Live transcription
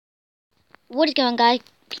What is going on, guys?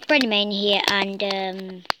 Brendan Main here, and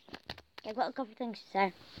I've got a couple of things to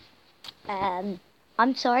say. I'm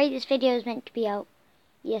sorry, this video was meant to be out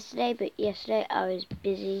yesterday, but yesterday I was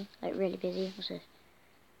busy, like really busy. What's this?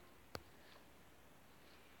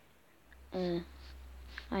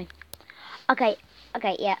 Hi. Okay,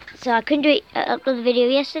 yeah. So I couldn't upload the video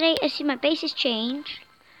yesterday. I see my base has changed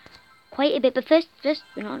quite a bit, but first,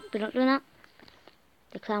 we're not doing that.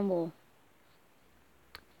 The clan wall.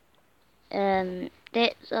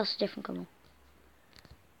 That's a different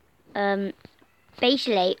colour.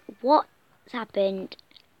 Basically, what's happened?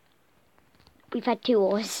 We've had two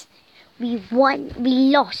wars. We won. We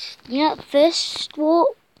lost. You know, first war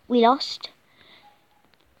we lost.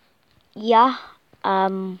 Yeah.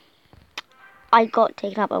 I got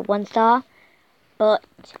taken up at 1 star, but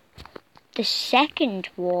the second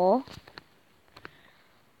war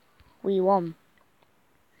we won.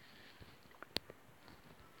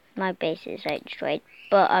 My base is like destroyed,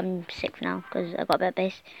 but I'm 6 now because I got a better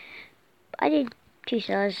base. I did 2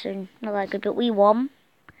 stars, so not that good, but we won,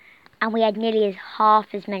 and we had nearly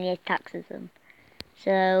half as many attacks as them.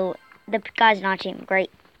 So the guys in our team were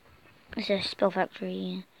great. It's a spell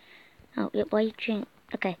factory. Oh, yeah, why are you doing?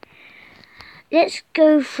 Okay. Let's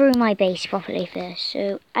go through my base properly first.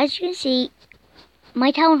 So, as you can see,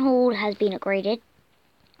 my town hall has been upgraded.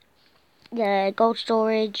 The gold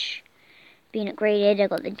storage been upgraded. I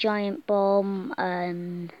got the giant bomb.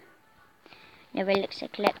 Never elixir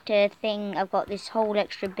collector thing. I've got this whole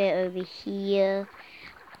extra bit over here.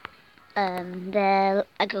 There.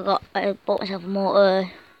 I bought myself a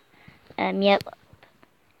mortar. Yep.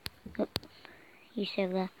 Oh, you see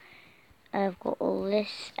over there. I've got all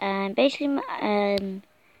this, and basically,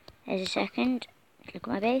 there's a second. Look at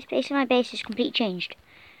my base. Basically, my base is completely changed.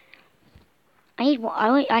 I need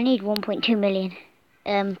 1.2 million,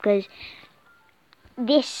 because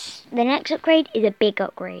the next upgrade is a big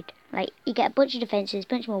upgrade. Like, you get a bunch of defenses,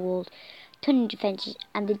 bunch more walls, ton of defenses,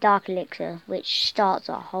 and the dark elixir, which starts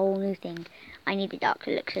a whole new thing. I need the dark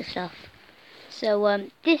elixir stuff. So,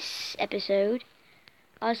 this episode,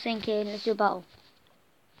 I was thinking, let's do a battle.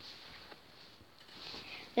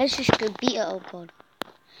 Let's just go beat it. Oh god.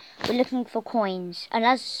 We're looking for coins. And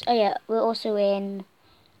we're also in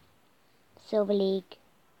Silver League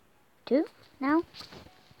 2 now,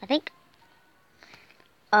 I think.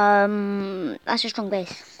 That's a strong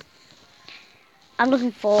base. I'm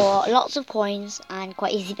looking for lots of coins and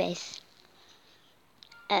quite easy base.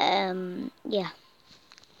 Yeah.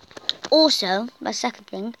 Also, my second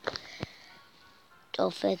thing, or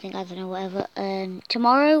third thing, I don't know, whatever.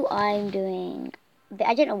 Tomorrow I'm doing,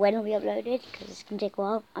 I don't know when it'll be uploaded because it's gonna take a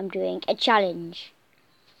while. I'm doing a challenge.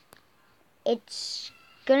 It's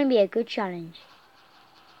gonna be a good challenge.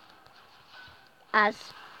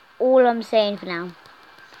 That's all I'm saying for now.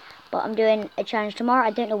 But I'm doing a challenge tomorrow.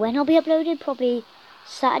 I don't know when it'll be uploaded. Probably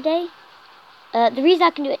Saturday. The reason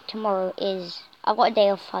I can do it tomorrow is I've got a day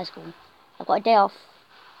off high school. I've got a day off.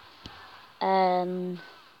 So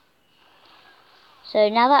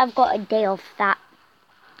now that I've got a day off, that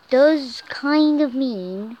does kind of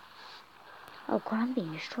mean... Oh god, I'm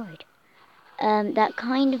being destroyed. That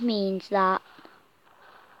kind of means that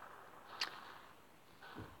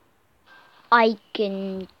I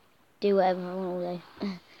can do whatever I want all day.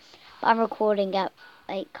 But I'm recording at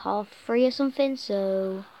like 3:30 or something,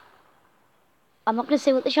 so I'm not going to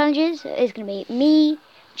say what the challenge is. It's going to be me,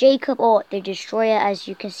 Jacob, or the Destroyer, as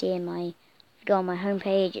you can see in my... Go on my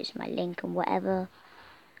homepage, it's my link and whatever.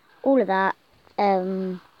 All of that.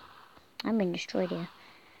 I'm being destroyed here.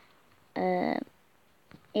 Yeah,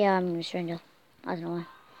 I'm going to surrender. I don't know why.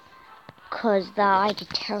 Because I did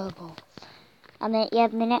terrible. And then, yeah,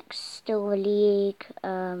 the next Silver League,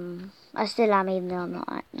 I still am, even though I'm not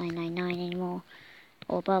at 999 anymore.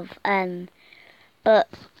 Or above. But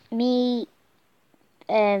me,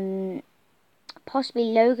 possibly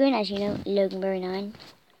Logan, as you know, Loganberry9.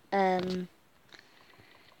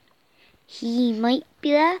 He might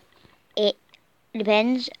be there. It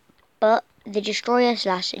depends. But the Destroyer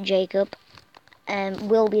 / Jacob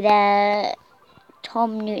will be there.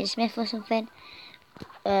 Tom Newton Smith or something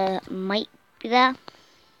might be there.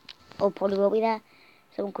 Or probably will be there.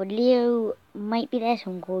 Someone called Leo might be there.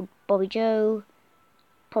 Someone called Bobby Joe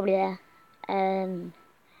probably there. And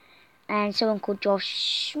someone called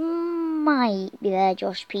Josh might be there.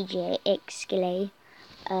 Josh PGX Skillet.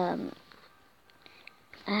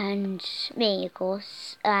 And me, of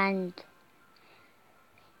course. And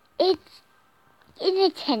it's an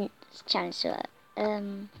intense chance to it.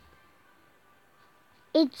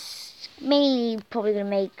 It's mainly probably going to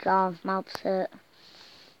make our mouths hurt.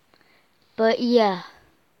 But yeah.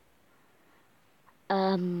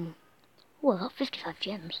 Oh, I got 55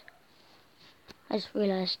 gems. I just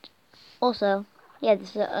realised. Also, yeah,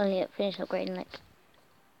 this is only finished upgrading like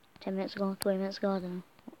 10 minutes ago, 20 minutes ago, I don't know.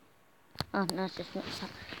 Oh, no, it's just not that.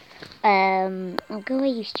 I'll go away,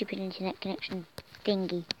 you stupid internet connection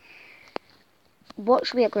thingy. What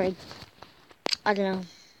should we upgrade? I don't know.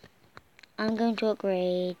 I'm going to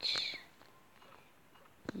upgrade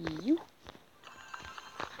you.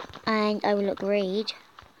 And I will upgrade.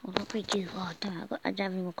 Well, not upgrade you. Oh, damn, I don't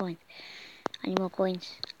have any more coins. I need more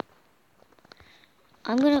coins.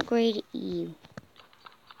 I'm going to upgrade you.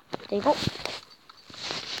 There you go.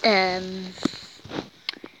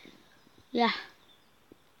 Yeah.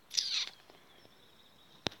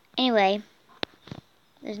 Anyway,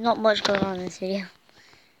 there's not much going on in this video.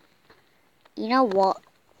 You know what?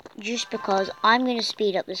 Just because I'm going to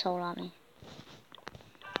speed up this whole army.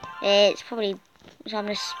 It's probably... So I'm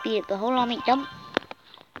going to speed up the whole army. Dump.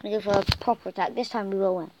 I'm going to go for a proper attack. This time we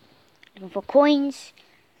will win. Looking for coins.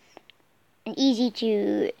 And easy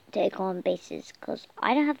to take on bases. Because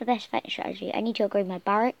I don't have the best fighting strategy. I need to upgrade my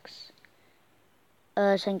barracks.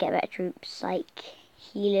 So I can get better troops. Like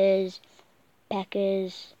healers.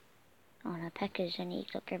 Peckers. Oh no, Peckers, I need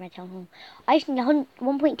to upgrade my town hall. I just need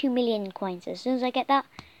 1.2 million coins. As soon as I get that,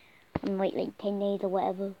 I'm gonna wait like 10 days or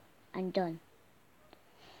whatever, and done.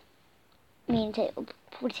 I mean, it'll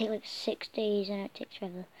probably take like 6 days, and it takes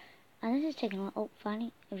forever. And this is taking a while. Oh,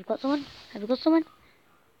 finally. Have you got someone? Have you got someone?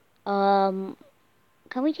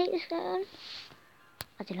 Can we take this guy on?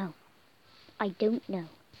 I don't know. I don't know.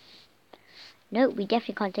 No, we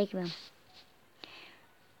definitely can't take him on.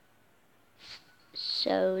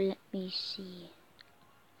 So, let me see.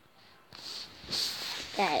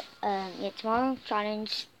 Yeah, tomorrow,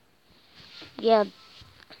 challenge. Yeah,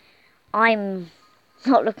 I'm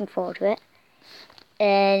not looking forward to it.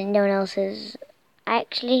 And no one else is.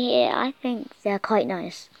 Actually, I think they're quite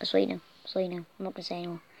nice. That's what you know. That's all you know. I'm not going to say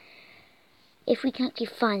anymore. If we can actually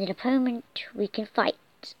find an opponent, we can fight.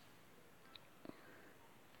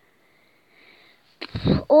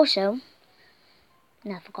 Also,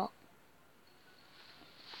 no, I forgot.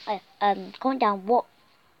 Comment down what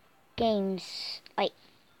games, like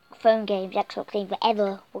phone games, Xbox games,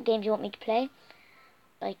 whatever, what games you want me to play.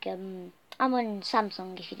 Like, I'm on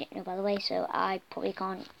Samsung, if you didn't know, by the way, so I probably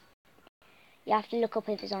can't. You have to look up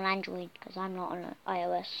if it's on Android, because I'm not on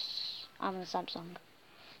iOS. I'm on Samsung.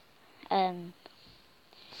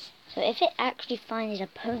 So if it actually finds an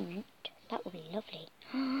opponent, that would be lovely.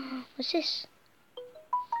 What's this?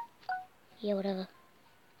 Yeah, whatever.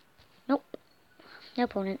 Nope. No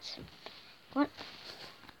opponents. What?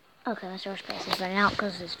 Okay, my storage space is running out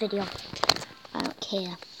because of this video. I don't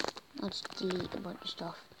care. I'll just delete a bunch of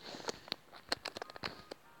stuff.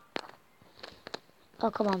 Oh,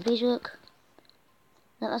 come on, please work.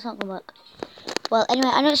 No, that's not gonna work. Well, anyway,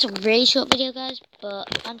 I know it's a really short video, guys, but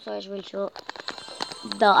I'm sorry it's really short.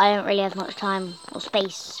 But I don't really have much time or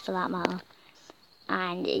space for that matter.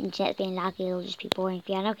 And the internet's being laggy, it'll just be boring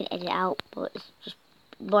for you. I know I can edit it out, but it's just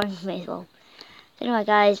boring for me as well. So anyway,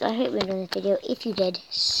 guys, I hope you enjoyed this video. If you did,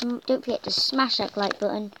 don't forget to smash that like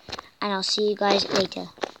button, and I'll see you guys later.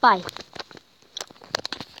 Bye.